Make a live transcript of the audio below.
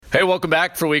Hey, welcome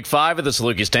back for Week 5 of the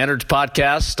Saluki Standards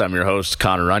Podcast. I'm your host,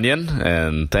 Connor Runyon,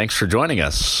 and thanks for joining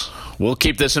us. We'll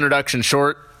keep this introduction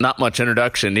short. Not much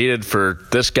introduction needed for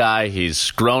this guy. He's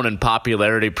grown in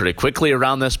popularity pretty quickly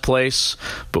around this place,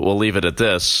 but we'll leave it at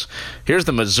this. Here's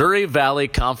the Missouri Valley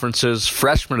Conference's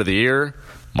Freshman of the Year,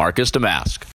 Marcus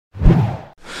Domask.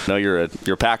 No, you're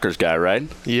a Packers guy, right?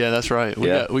 Yeah, that's right.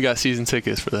 We got season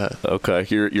tickets for that. Okay.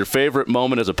 Your favorite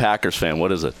moment as a Packers fan,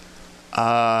 what is it?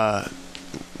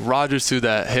 Rodgers threw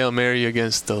that Hail Mary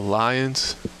against the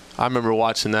Lions. I remember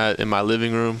watching that in my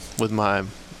living room with my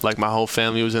whole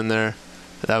family was in there.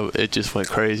 It just went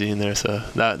crazy in there, so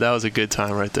that was a good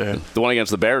time right there. The one against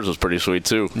the Bears was pretty sweet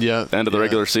too. Yeah. End of the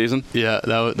regular season. Yeah,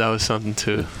 that was something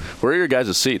too. Where are your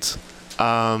guys' seats?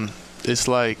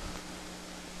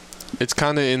 It's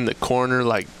kind of in the corner,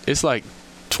 it's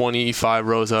 25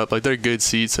 rows up. They're good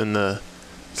seats in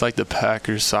it's like the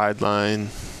Packers sideline.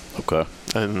 Okay.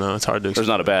 I don't know. It's hard to explain. There's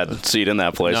not a bad seat in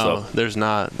that place, though. No, there's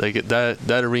not.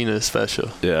 That arena is special.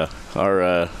 Yeah.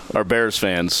 Our Bears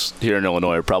fans here in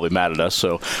Illinois are probably mad at us,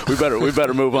 so we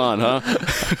better move on, huh?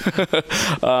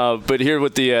 But here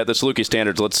with the Saluki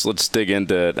Standards, let's dig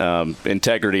into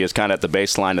integrity is kind of at the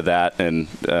baseline of that, and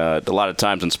a lot of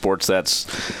times in sports that's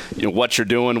what you're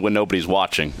doing when nobody's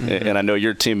watching. Mm-hmm. And I know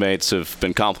your teammates have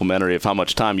been complimentary of how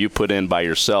much time you put in by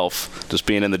yourself, just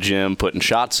being in the gym, putting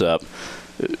shots up.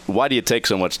 Why do you take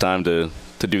so much time to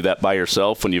do that by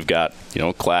yourself when you've got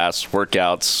class,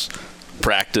 workouts,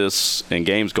 practice, and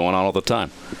games going on all the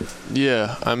time?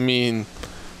 Yeah, I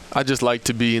just like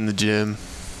to be in the gym.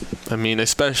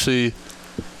 Especially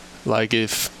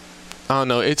if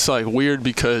it's weird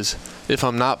because if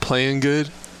I'm not playing good,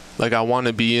 I want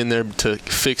to be in there to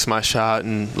fix my shot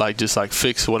and just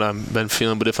fix what I've been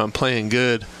feeling. But if I'm playing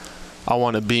good, I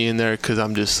want to be in there because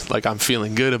I'm just I'm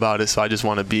feeling good about it, so I just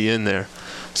want to be in there.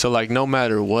 So no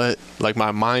matter what,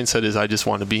 my mindset is I just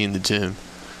want to be in the gym.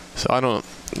 So I don't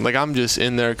I'm just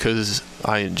in there because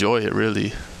I enjoy it,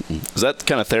 really. Is that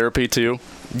kind of therapy to you?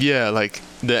 Yeah,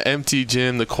 the empty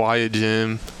gym, the quiet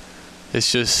gym, it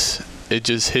just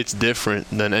hits different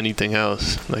than anything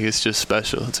else. It's just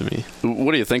special to me.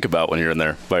 What do you think about when you're in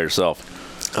there by yourself?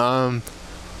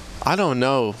 I don't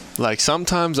know.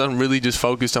 Sometimes I'm really just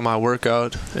focused on my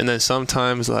workout, and then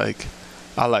sometimes I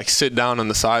sit down on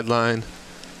the sideline,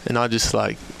 and I'll just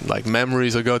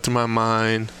memories will go through my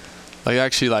mind.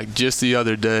 Actually, just the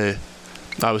other day,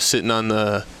 I was sitting on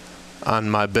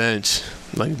my bench,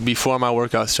 before my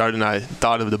workout started, and I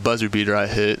thought of the buzzer beater I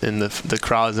hit and the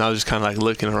crowds, and I was just kind of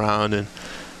looking around, and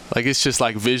it's just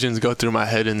visions go through my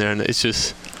head in there, and it's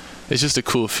just a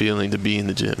cool feeling to be in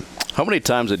the gym. How many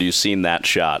times had you seen that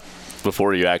shot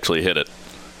before you actually hit it?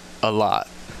 A lot.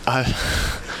 I've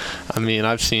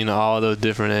seen all those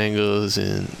different angles,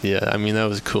 and that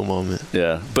was a cool moment.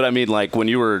 Yeah, but when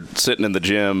you were sitting in the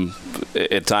gym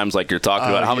at times you're talking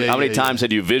about, how many times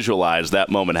had you visualized that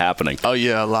moment happening? Oh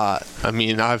yeah, a lot.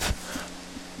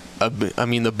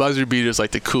 The buzzer beater is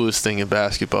the coolest thing in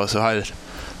basketball. So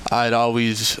I'd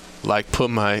always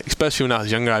especially when I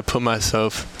was younger, I'd put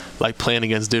myself playing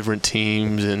against different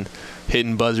teams and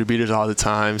hitting buzzer beaters all the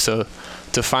time. So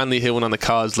to finally hit one on the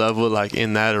college level,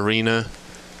 in that arena,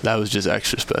 that was just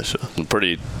extra special.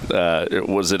 Pretty.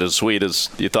 Was it as sweet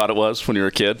as you thought it was when you were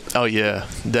a kid? Oh yeah,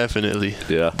 definitely.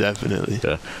 Yeah, definitely.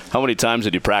 Yeah. How many times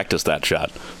did you practice that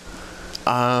shot?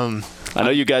 I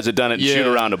know you guys had done it shoot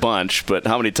around a bunch, but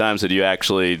how many times had you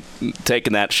actually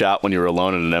taken that shot when you were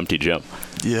alone in an empty gym?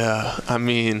 Yeah,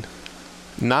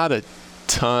 not a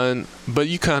ton, but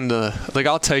you kind of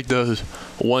I'll take those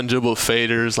one dribble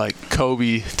faders,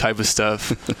 Kobe type of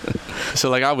stuff.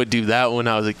 So I would do that when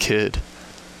I was a kid,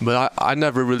 but I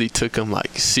never really took them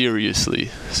seriously.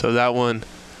 So that one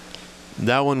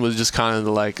was just kind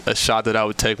of a shot that I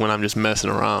would take when I'm just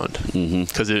messing around,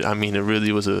 because it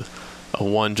really was a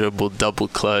one dribble double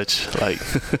clutch.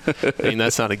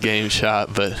 That's not a game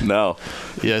shot, but no.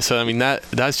 Yeah, so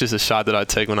that's just a shot that I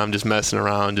take when I'm just messing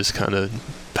around, just kind of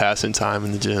passing time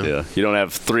in the gym. Yeah, you don't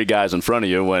have three guys in front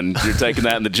of you when you're taking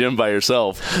that in the gym by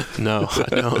yourself. No, I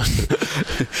don't.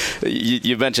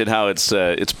 You mentioned how it's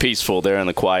peaceful there in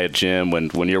the quiet gym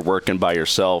when you're working by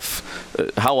yourself.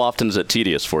 How often is it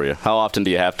tedious for you? How often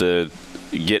do you have to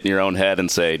get in your own head and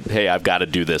say, hey, I've got to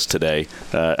do this today.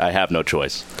 I have no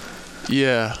choice?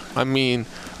 Yeah,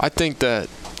 I think that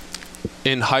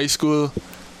in high school,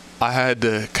 I had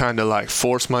to kind of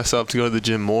force myself to go to the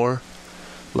gym more,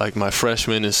 my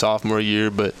freshman and sophomore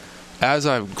year. But as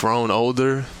I've grown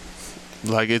older,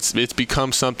 it's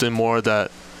become something more that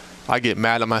I get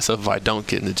mad at myself if I don't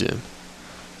get in the gym.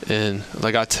 And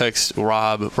I text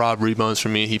Rob rebounds for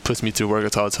me. He puts me through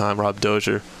workouts all the time, Rob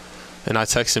Dozier. And I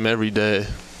text him every day,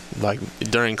 like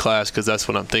during class, because that's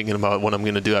what I'm thinking about, what I'm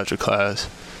going to do after class,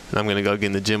 and I'm going to go get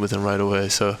in the gym with him right away.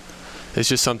 So it's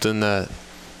just something that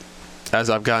as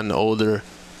I've gotten older,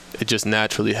 it just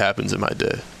naturally happens in my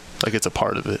day. Like, it's a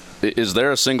part of it. Is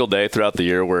there a single day throughout the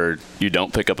year where you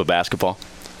don't pick up a basketball?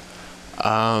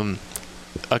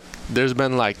 There's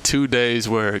been like 2 days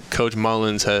where Coach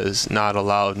Mullins has not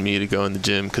allowed me to go in the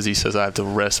gym because he says I have to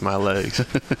rest my legs.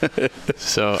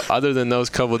 So other than those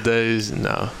couple days,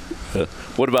 no.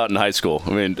 What about in high school?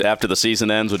 I mean, after the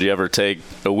season ends, would you ever take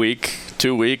a week,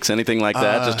 2 weeks, anything like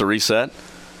that, just to reset?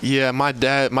 Yeah, my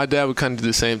dad would kind of do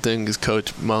the same thing as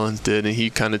Coach Mullins did, and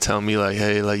he'd kind of tell me like,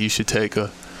 hey, like you should take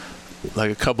a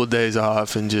couple of days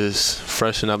off and just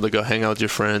freshen up, like go hang out with your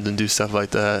friends and do stuff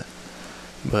like that.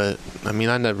 But, I mean,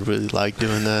 I never really liked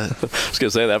doing that. I was going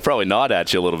to say, that probably gnawed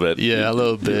at you a little bit. Yeah, a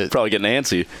little bit. You're probably getting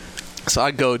antsy. So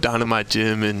I'd go down to my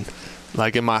gym, and,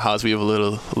 like, in my house we have a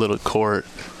little court,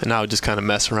 and I would just kind of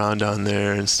mess around down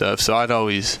there and stuff. So I'd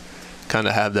always kind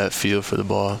of have that feel for the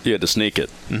ball. You had to sneak it.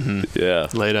 Mm-hmm. Yeah.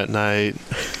 Late at night,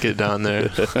 get down there.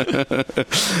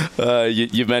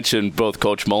 You mentioned both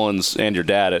Coach Mullins and your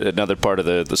dad. Another part of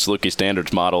the Saluki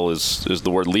Standards model is the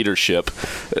word leadership.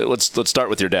 Let's start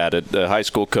with your dad. A high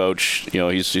school coach, you know,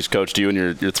 he's coached you and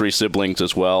your 3 siblings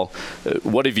as well.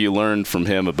 What have you learned from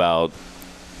him about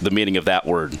the meaning of that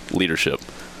word, leadership?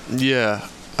 Yeah,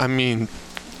 I mean,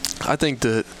 I think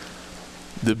that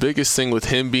the biggest thing with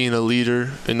him being a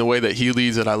leader in the way that he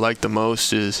leads that I like the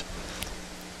most is,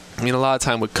 I mean, a lot of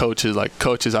time with coaches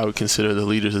I would consider the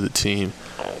leaders of the team,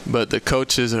 but the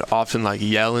coaches are often like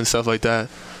yell and stuff like that.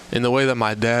 And the way that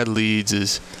my dad leads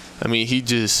is, I mean, he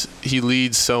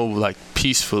leads so like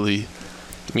peacefully.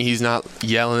 I mean, he's not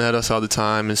yelling at us all the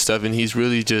time and stuff, and he's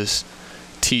really just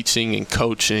teaching and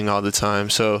coaching all the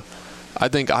time. So I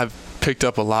think I've picked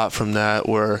up a lot from that,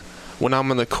 where when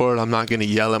I'm on the court, I'm not going to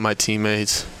yell at my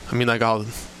teammates. I mean, like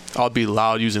I'll be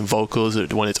loud using vocals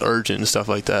when it's urgent and stuff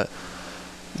like that.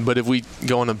 But if we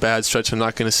go on a bad stretch, I'm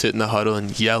not going to sit in the huddle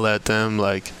and yell at them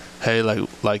like, hey,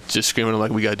 like just screaming like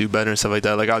we got to do better and stuff like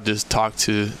that. Like I'll just talk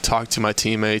to my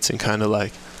teammates and kind of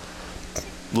like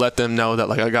let them know that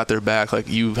like I got their back, like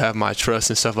you have my trust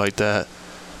and stuff like that.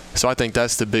 So I think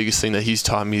that's the biggest thing that he's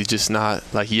taught me, is just not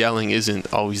like yelling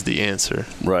isn't always the answer.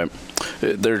 Right.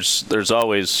 There's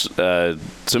always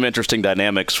some interesting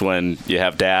dynamics when you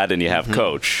have dad and you have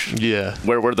coach. Yeah.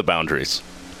 Where were the boundaries?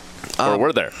 Or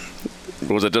were there?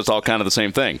 Or was it just all kind of the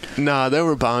same thing? Nah, there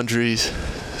were boundaries.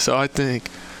 So I think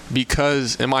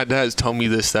and my dad's told me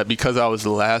this, that because I was the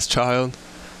last child,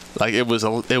 like it was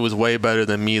way better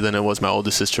than me than it was my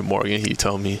older sister Morgan, he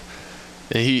told me.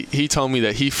 And he told me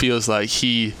that he feels like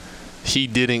he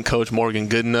didn't coach Morgan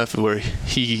good enough, where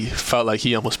he felt like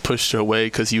he almost pushed her away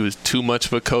because he was too much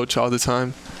of a coach all the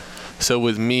time. So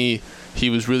with me, he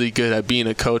was really good at being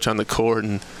a coach on the court,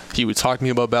 and he would talk to me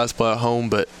about basketball at home,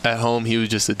 but at home he was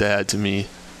just a dad to me.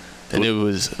 And it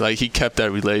was like he kept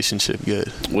that relationship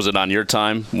good. Was it on your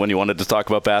time when you wanted to talk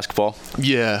about basketball?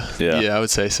 Yeah, I would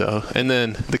say so. And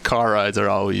then the car rides are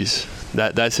always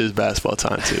that's his basketball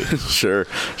time too. Sure.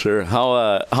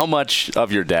 How much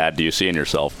of your dad do you see in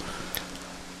yourself?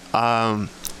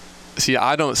 See,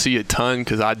 I don't see a ton,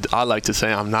 because I like to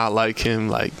say I'm not like him,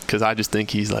 like because I just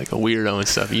think he's like a weirdo and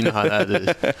stuff. You know how that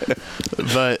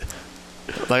is. But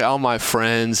like all my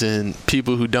friends and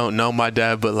people who don't know my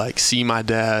dad but like see my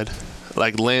dad,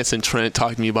 like Lance and Trent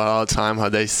talk to me about all the time how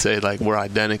they say like we're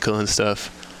identical and stuff.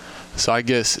 So I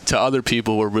guess to other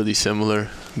people we're really similar,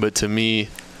 but to me,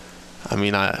 I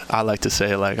mean, I like to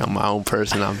say like I'm my own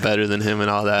person, I'm better than him and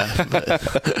all that.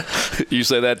 But you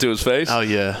say that to his face? Oh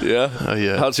yeah. Yeah? Oh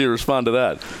yeah. How's he respond to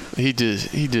that? He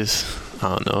just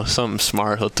I don't know, something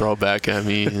smart he'll throw back at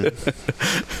me.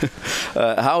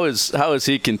 How has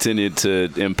he continued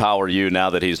to empower you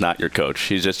now that he's not your coach?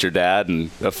 He's just your dad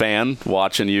and a fan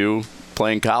watching you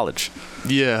playing college.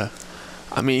 Yeah.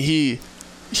 I mean,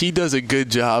 he does a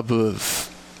good job of,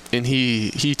 and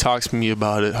he talks to me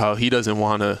about it, how he doesn't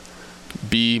want to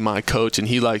be my coach, and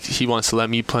he wants to let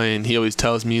me play, and he always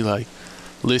tells me like,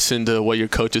 listen to what your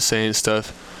coach is saying and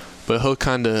stuff. But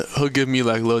he'll give me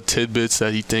like little tidbits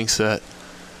that he thinks that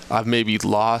I've maybe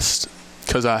lost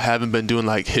because I haven't been doing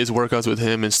like his workouts with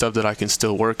him and stuff that I can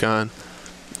still work on,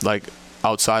 like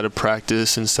outside of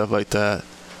practice and stuff like that.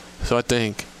 So I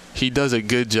think he does a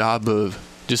good job of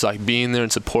just like being there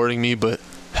and supporting me, but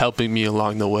helping me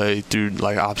along the way through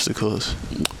like obstacles.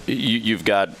 You've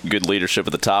got good leadership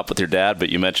at the top with your dad, but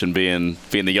you mentioned being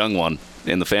the young one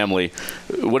in the family.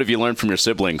 What have you learned from your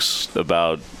siblings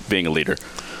about being a leader?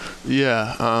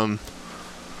 Yeah,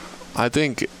 I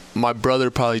think my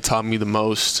brother probably taught me the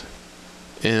most.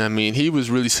 And I mean, he was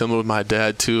really similar with my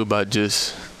dad too, about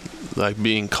just like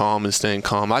being calm and staying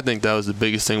calm. I think that was the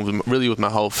biggest thing with my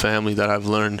whole family that I've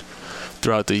learned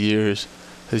throughout the years,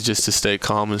 is just to stay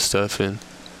calm and stuff. And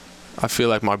I feel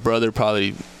like my brother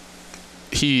probably,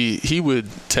 he would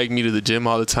take me to the gym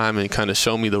all the time and kind of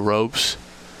show me the ropes.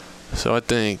 So I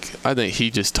think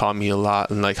he just taught me a lot,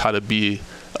 and like how to be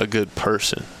a good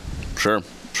person. Sure.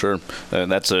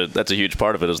 And that's a huge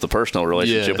part of it, is the personal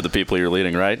relationship with the people you're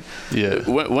leading, right? Yeah.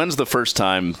 When's the first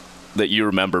time that you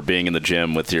remember being in the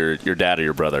gym with your dad or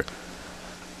your brother?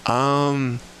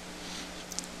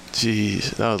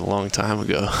 Geez, that was a long time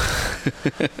ago.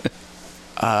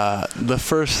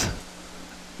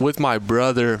 With my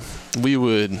brother, we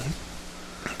would,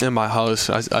 in my house,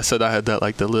 I said I had that,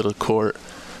 like, the little court.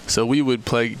 So we would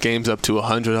play games up to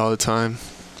 100 all the time.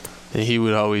 And he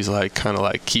would always, like, kind of,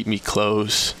 like, keep me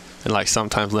close and, like,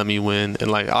 sometimes let me win.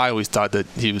 And, like, I always thought that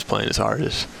he was playing his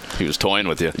hardest. He was toying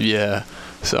with you. Yeah.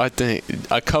 So I think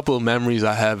a couple of memories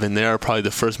I have in there are probably the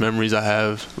first memories I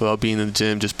have while being in the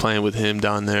gym, just playing with him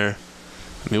down there.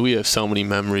 I mean, we have so many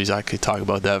memories. I could talk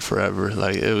about that forever.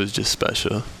 Like, it was just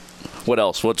special. What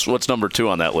else? What's number 2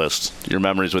 on that list? Your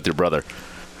memories with your brother.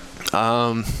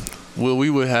 Well, we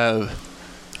would have...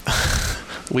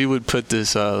 we would put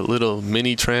this little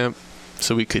mini tramp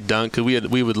so we could dunk. Cause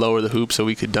we would lower the hoop so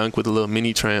we could dunk with a little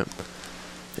mini tramp.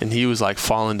 And he was like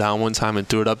falling down one time and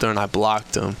threw it up there, and I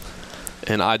blocked him.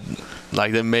 And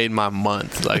that made my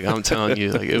month. Like, I'm telling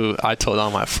you, like, I told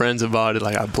all my friends about it.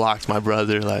 Like, I blocked my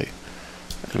brother. Like,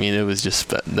 I mean, it was just,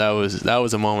 that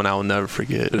was a moment I will never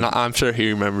forget. And I'm sure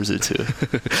he remembers it too.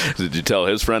 Did you tell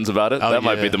his friends about it? That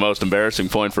might be the most embarrassing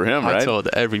point for him, right? I told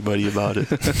everybody about it.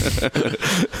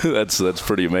 That's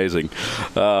pretty amazing.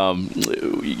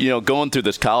 Going through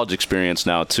this college experience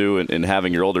now too, and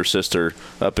having your older sister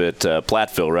up at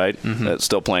Platteville, right? Mm-hmm.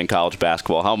 Still playing college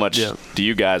basketball. How much do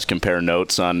you guys compare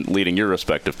notes on leading your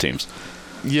respective teams?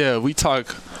 Yeah, we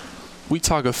talk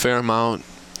a fair amount.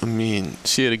 I mean,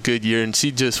 she had a good year, and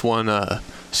she just won.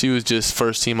 She was just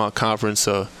first team all conference,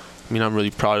 so I mean, I'm really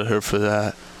proud of her for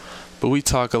that. But we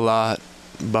talk a lot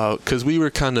about, because we were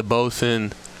kind of both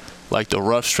in like the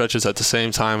rough stretches at the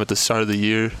same time at the start of the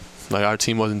year. Like, our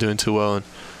team wasn't doing too well, and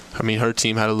I mean, her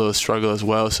team had a little struggle as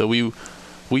well. So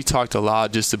we talked a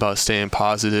lot just about staying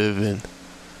positive, and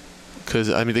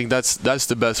because I mean, I think that's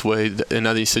the best way in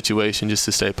any situation, just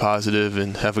to stay positive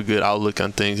and have a good outlook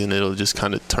on things, and it'll just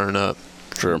kind of turn up.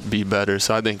 Sure. Be better.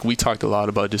 So I think we talked a lot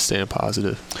about just staying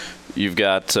positive. You've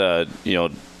got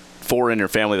 4 in your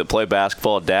family that play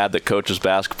basketball, a dad that coaches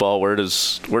basketball. Where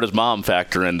does mom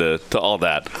factor into all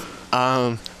that?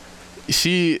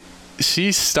 She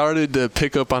started to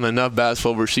pick up on enough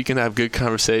basketball where she can have good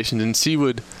conversations, and she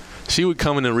would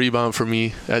come in and rebound for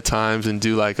me at times and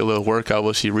do like a little workout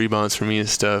while she rebounds for me and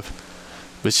stuff.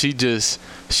 But she's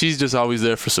just always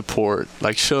there for support.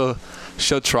 Like, she'll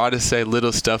try to say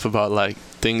little stuff about like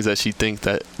things that she thinks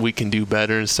that we can do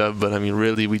better and stuff, but I mean,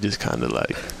 really, we just kind of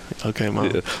like, okay, Mom.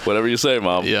 Yeah, whatever you say,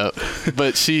 Mom. Yeah.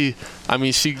 But she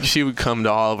would come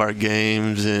to all of our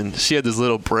games, and she had this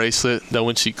little bracelet that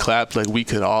when she clapped, like, we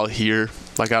could all hear,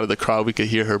 like, out of the crowd, we could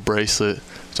hear her bracelet.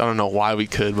 Which I don't know why we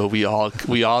could, but we all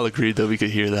agreed that we could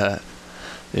hear that.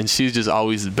 And she's just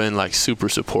always been like super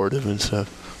supportive and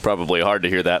stuff. Probably hard to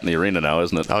hear that in the arena now,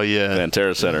 isn't it? Oh, yeah.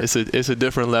 Banterra Center. It's a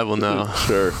different level now.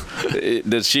 Sure.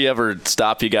 Does she ever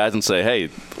stop you guys and say, hey,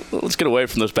 let's get away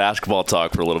from this basketball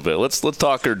talk for a little bit. Let's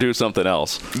talk or do something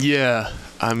else? Yeah.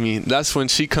 I mean, that's when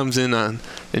she comes in and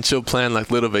she'll plan like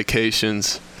little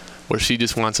vacations where she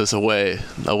just wants us away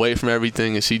from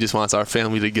everything, and she just wants our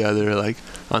family together, like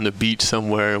on the beach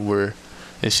somewhere,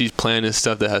 and she's planning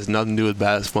stuff that has nothing to do with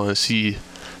basketball, and she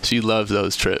loves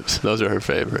those trips. Those are her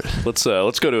favorite. Let's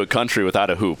go to a country without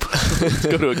a hoop. Let's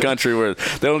go to a country where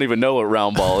they don't even know what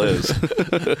round ball is.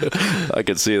 I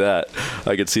could see that.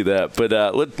 But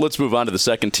let's move on to the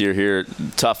second tier here,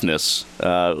 toughness.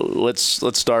 Let's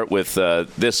start with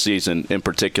this season in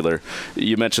particular.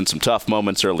 You mentioned some tough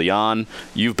moments early on.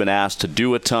 You've been asked to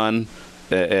do a ton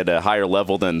at a higher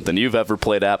level than you've ever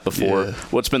played at before. Yeah.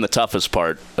 What's been the toughest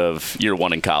part of year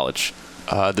one in college?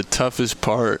 The toughest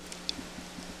part,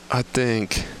 I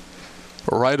think,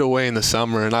 right away in the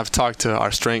summer, and I've talked to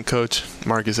our strength coach,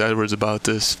 Marcus Edwards, about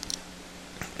this.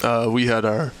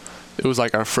 It was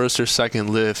like our first or second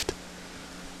lift,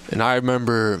 and I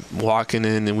remember walking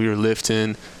in and we were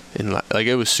lifting, and like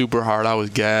it was super hard. I was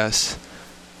gassed,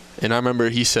 and I remember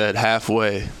he said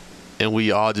halfway, and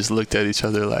we all just looked at each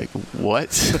other like,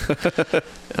 what?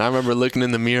 And I remember looking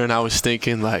in the mirror, and I was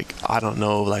thinking, like, I don't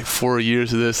know, like 4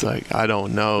 years of this, like, I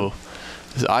don't know.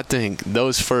 I think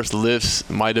those first lifts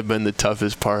might have been the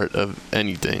toughest part of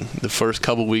anything. The first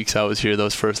couple weeks I was here,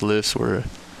 those first lifts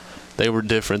they were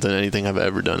different than anything I've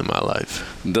ever done in my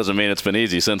life. Doesn't mean it's been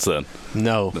easy since then.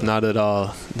 No, not at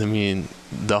all. I mean,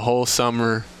 the whole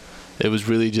summer, it was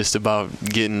really just about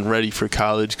getting ready for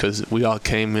college because we all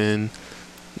came in.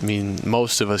 I mean,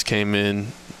 most of us came in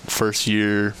first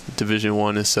year Division I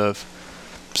and stuff.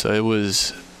 So it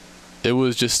was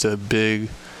just a big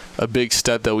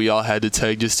step that we all had to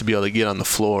take just to be able to get on the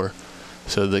floor.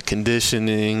 So the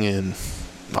conditioning and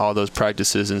all those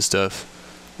practices and stuff,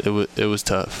 it was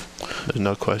tough. There's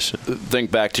no question.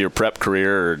 Think back to your prep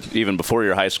career or even before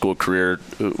your high school career.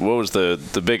 What was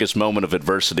the biggest moment of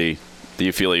adversity that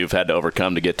you feel like you've had to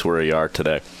overcome to get to where you are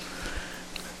today?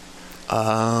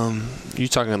 You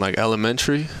talking like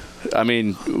elementary? I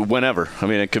mean, whenever. I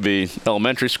mean, it could be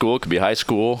elementary school, it could be high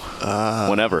school,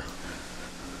 whenever.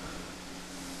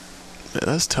 Man,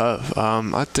 that's tough.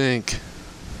 I think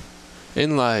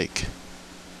in like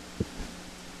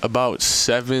about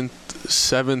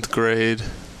seventh grade,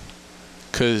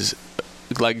 because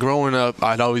like growing up,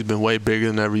 I'd always been way bigger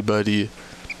than everybody,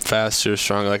 faster,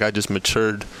 stronger. Like I just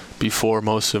matured before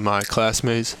most of my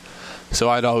classmates. So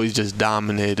I'd always just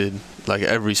dominated like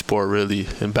every sport really,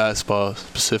 in basketball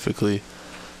specifically.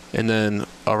 And then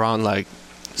around like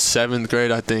 7th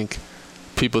grade, I think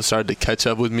people started to catch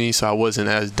up with me, so I wasn't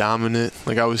as dominant.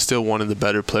 Like I was still one of the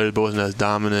better players, but wasn't as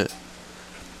dominant.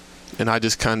 And I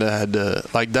just kind of had to,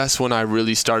 like that's when I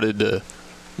really started to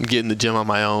get in the gym on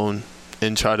my own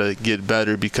and try to get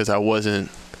better because I wasn't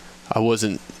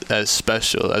as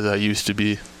special as I used to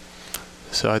be.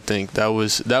 So I think that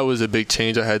was a big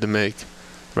change I had to make.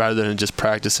 Rather than just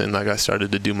practicing, like I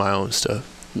started to do my own stuff.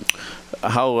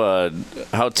 How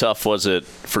tough was it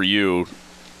for you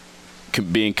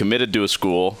being committed to a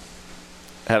school,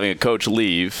 having a coach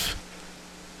leave,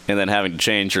 and then having to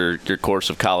change your course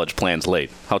of college plans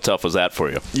late? How tough was that for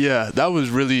you? Yeah,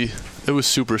 it was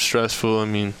super stressful. I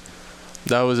mean,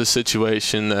 that was a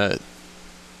situation that,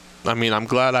 I mean, I'm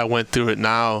glad I went through it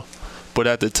now, but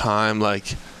at the time,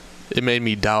 like, it made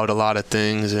me doubt a lot of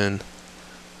things. And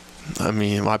I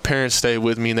mean, my parents stayed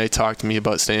with me and they talked to me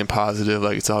about staying positive,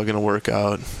 like it's all going to work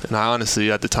out. And I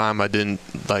honestly, at the time, I didn't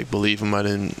like believe them. I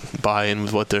didn't buy in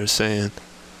with what they're saying.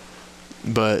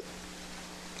 But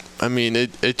I mean,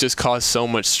 it just caused so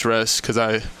much stress because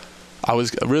I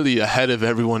was really ahead of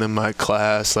everyone in my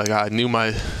class. Like I knew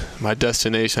my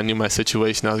destination, I knew my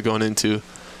situation I was going into.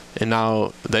 And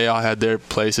now they all had their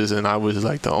places and I was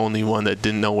like the only one that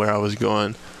didn't know where I was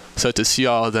going. So to see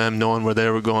all of them, knowing where they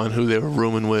were going, who they were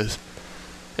rooming with,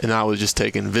 and I was just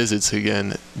taking visits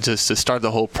again, just to start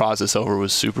the whole process over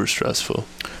was super stressful.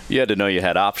 You had to know you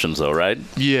had options though, right?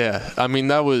 Yeah. I mean,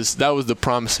 that was the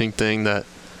promising thing, that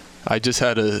I just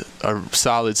had a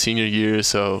solid senior year.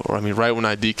 So, I mean, right when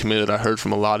I decommitted, I heard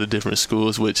from a lot of different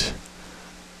schools, which,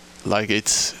 like,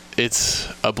 it's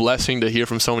a blessing to hear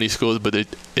from so many schools, but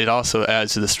it also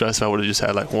adds to the stress if I would have just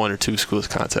had like one or two schools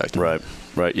contact me.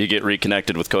 Right. You get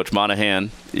reconnected with Coach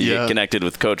Monahan. You get connected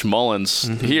with Coach Mullins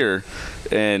here,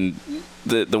 and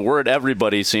the word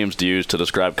everybody seems to use to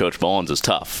describe Coach Mullins is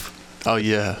tough. Oh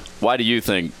yeah. Why do you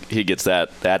think he gets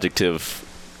that adjective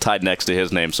tied next to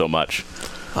his name so much?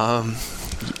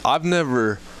 I've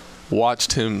never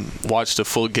watched a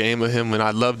full game of him, and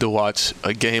I'd love to watch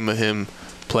a game of him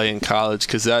play in college,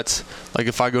 because that's like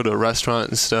if I go to a restaurant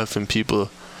and stuff and people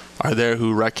are there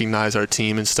who recognize our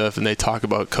team and stuff and they talk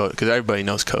about Coach, because everybody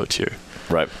knows Coach here,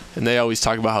 right? And they always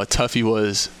talk about how tough he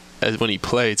was when he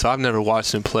played. So I've never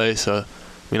watched him play, so I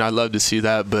mean, I'd love to see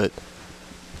that. But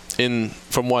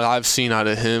from what I've seen out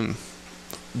of him,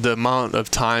 the amount of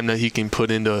time that he can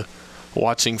put into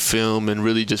watching film and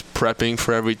really just prepping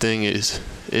for everything it's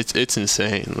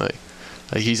insane. Like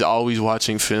he's always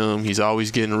watching film. He's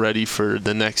always getting ready for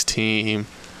the next team.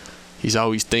 He's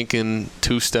always thinking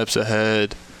 2 steps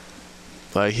ahead.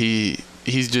 Like he's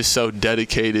just so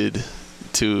dedicated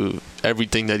to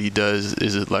everything that he does.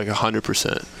 Is like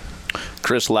 100%.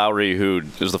 Chris Lowry, who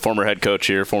is the former head coach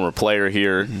here, former player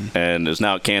here, and is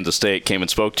now at Kansas State, came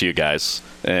and spoke to you guys,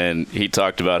 and he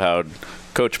talked about how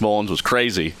Coach Mullins was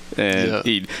crazy, and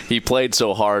he played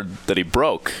so hard that he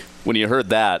broke. When you heard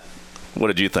that, what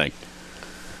did you think?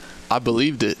 I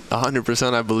believed it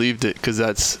 100%. I believed it because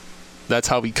that's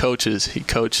how he coaches. He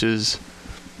coaches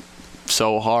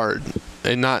so hard,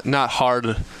 and not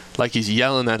hard like he's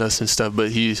yelling at us and stuff,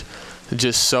 but he's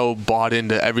just so bought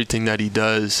into everything that he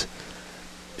does,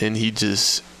 and he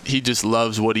just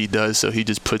loves what he does. So he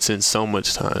just puts in so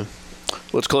much time.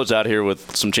 Let's close out here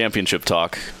with some championship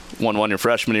talk. Won your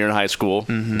freshman year in high school.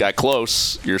 Got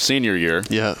close your senior year.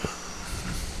 Yeah.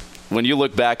 When you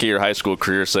look back at your high school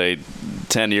career, say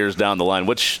 10 years down the line,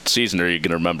 which season are you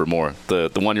going to remember more? The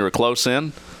one you were close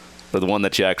in, or the one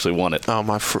that you actually won it? Oh,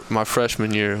 my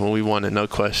freshman year when we won it, no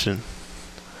question.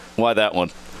 Why that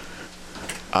one?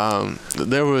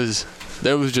 There was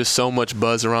just so much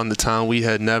buzz around the town. We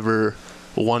had never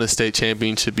won a state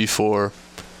championship before,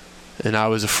 and I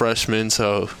was a freshman,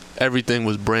 so everything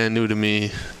was brand new to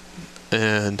me,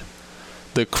 and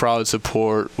the crowd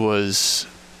support was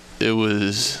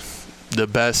the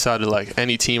best out of like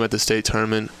any team at the state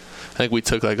tournament. I think we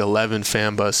took like 11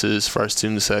 fan buses for our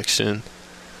student section,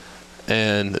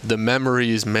 and the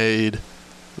memories made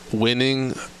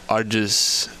winning are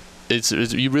just it's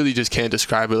you really just can't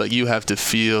describe it. Like, you have to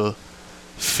feel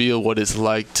what it's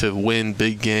like to win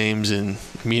big games and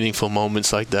meaningful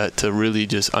moments like that to really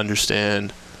just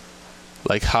understand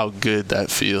like how good that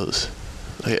feels.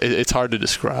 It's hard to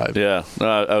describe. Yeah,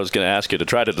 I was going to ask you to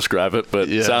try to describe it, but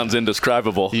it sounds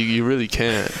indescribable. You really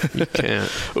can't. You can't.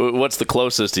 What's the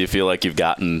closest do you feel like you've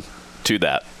gotten to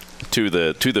that, to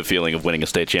the feeling of winning a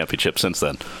state championship since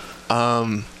then?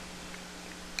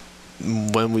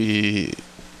 When we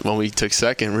took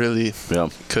second, really. Yeah.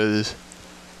 Because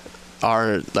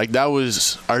that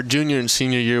was our junior and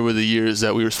senior year were the years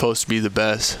that we were supposed to be the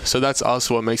best. So that's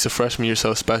also what makes the freshman year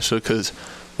so special, because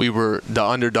we were the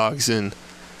underdogs in,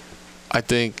 I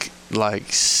think,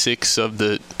 like 6 of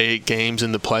the 8 games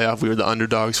in the playoff we were the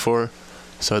underdogs for.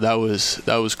 So that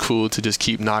was cool to just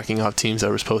keep knocking off teams that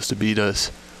were supposed to beat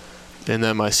us. And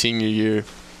then my senior year,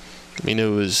 I mean,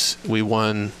 we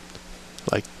won,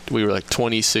 like, we were like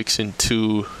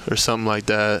 26-2 or something like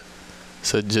that.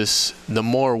 So just the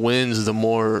more wins, the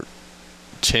more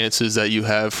chances that you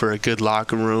have for a good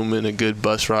locker room and a good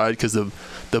bus ride, because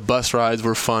the bus rides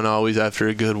were fun always after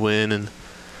a good win, and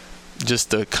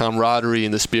just the camaraderie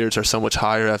and the spirits are so much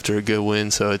higher after a good win,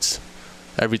 so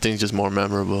everything's just more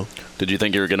memorable. Did you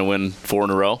think you were going to win 4 in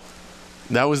a row?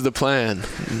 That was the plan.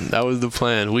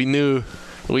 We knew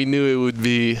it would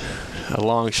be a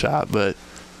long shot, but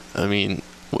I mean,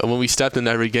 when we stepped in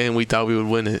every game, we thought we would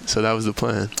win it, so that was the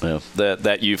plan. Yeah.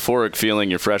 That euphoric feeling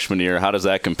your freshman year, how does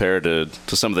that compare to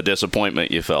some of the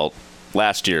disappointment you felt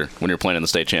last year when you were playing in the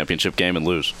state championship game and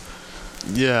lose?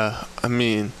 Yeah, I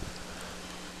mean,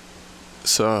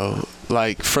 so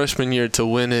like freshman year to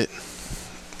win it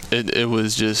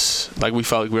was just like we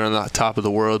felt like we were on the top of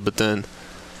the world, but then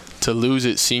to lose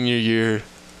it senior year,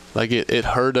 like it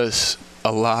hurt us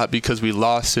a lot because we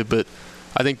lost it. But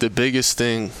I think the biggest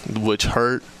thing which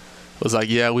hurt was like,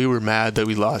 yeah, we were mad that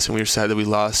we lost and we were sad that we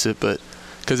lost it, but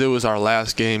because it was our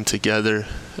last game together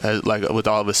like with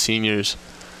all of us seniors.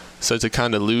 So to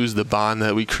kind of lose the bond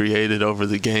that we created over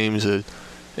the games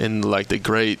and like the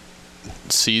great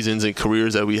seasons and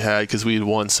careers that we had, because we had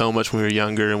won so much when we were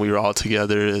younger and we were all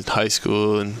together in high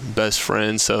school and best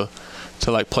friends. So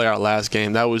to like play our last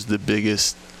game, that was the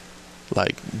biggest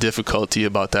like difficulty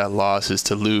about that loss, is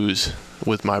to lose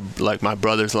with my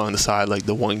brothers along the side, like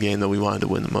the one game that we wanted to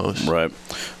win the most. Right.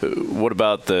 What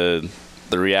about the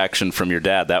reaction from your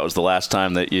dad? That was the last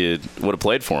time that you would have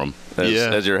played for him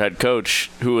as your head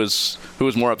coach. Who was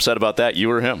more upset about that,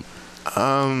 you or him?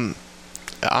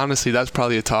 Honestly, that's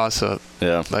probably a toss-up.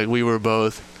 Yeah. Like we were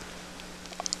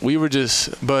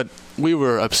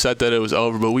upset that it was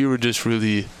over, but we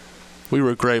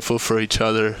were grateful for each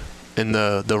other and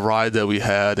the ride that we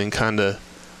had, and kind of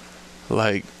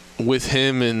like with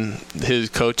him and his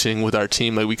coaching with our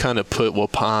team, like we kind of put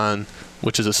Waupun,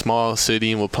 which is a small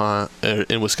city in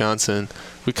Wisconsin,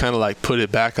 we kind of like put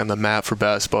it back on the map for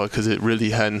basketball, because it really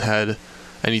hadn't had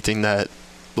anything that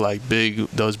like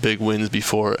those big wins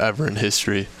before ever in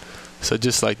history. So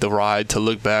just like the ride to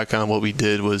look back on what we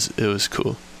did was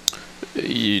cool.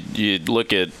 You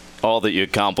look at all that you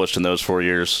accomplished in those 4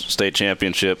 years: state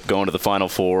championship, going to the Final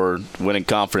Four, winning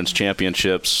conference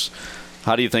championships.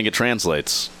 How do you think it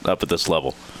translates up at this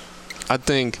level? I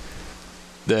think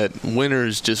that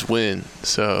winners just win.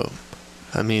 So,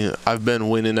 I mean, I've been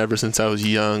winning ever since I was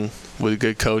young with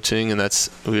good coaching, and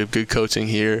we have good coaching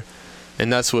here.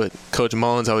 And that's what Coach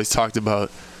Mullins always talked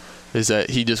about, is that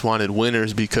he just wanted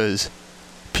winners, because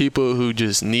people who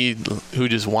just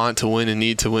want to win and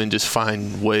need to win just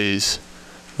find ways.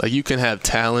 Like, you can have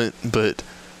talent, but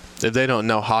if they don't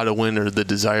know how to win or the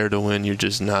desire to win, you're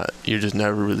just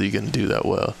never really going to do that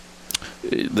well.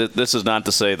 This is not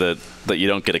to say that you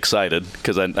don't get excited,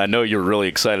 because I know you're really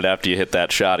excited after you hit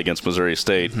that shot against Missouri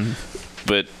State. Mm-hmm.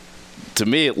 But to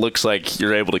me, it looks like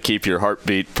you're able to keep your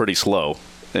heartbeat pretty slow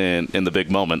in the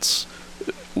big moments.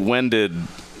 When did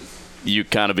you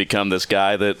kind of become this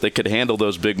guy that could handle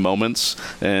those big moments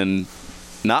and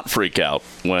not freak out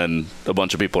when a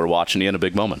bunch of people are watching you in a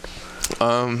big moment?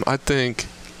 I think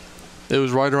it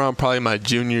was right around probably my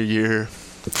junior year.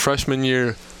 Freshman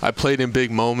year, I played in big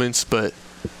moments, but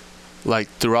like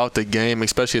throughout the game,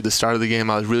 especially at the start of the game,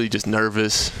 I was really just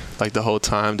nervous. Like the whole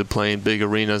time to play in big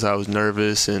arenas, I was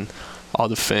nervous, and all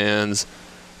the fans.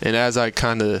 And as I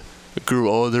kind of grew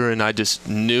older and I just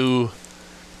knew,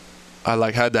 I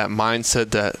like had that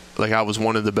mindset that like I was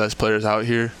one of the best players out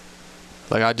here.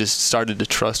 Like I just started to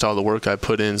trust all the work I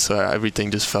put in, so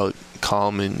everything just felt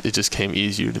calm and it just came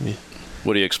easier to me.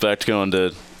 What do you expect going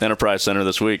to Enterprise Center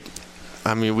this week?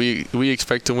 I mean, we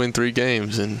expect to win 3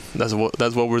 games, and that's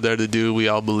what we're there to do. We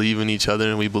all believe in each other,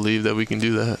 and we believe that we can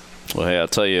do that. Well, hey, I'll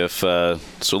tell you, if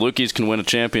Salukis can win a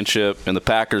championship and the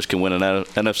Packers can win an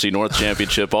NFC North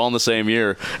championship all in the same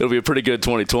year, it'll be a pretty good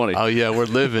 2020. Oh, yeah, we're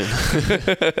living.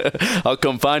 I'll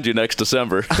come find you next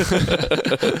December.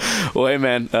 Well, hey,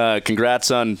 man,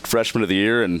 congrats on Freshman of the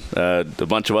Year and a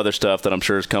bunch of other stuff that I'm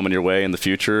sure is coming your way in the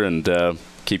future, and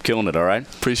keep killing it, all right?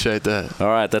 Appreciate that. All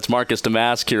right, that's Marcus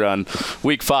Domask here on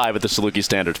Week 5 at the Saluki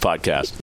Standards Podcast.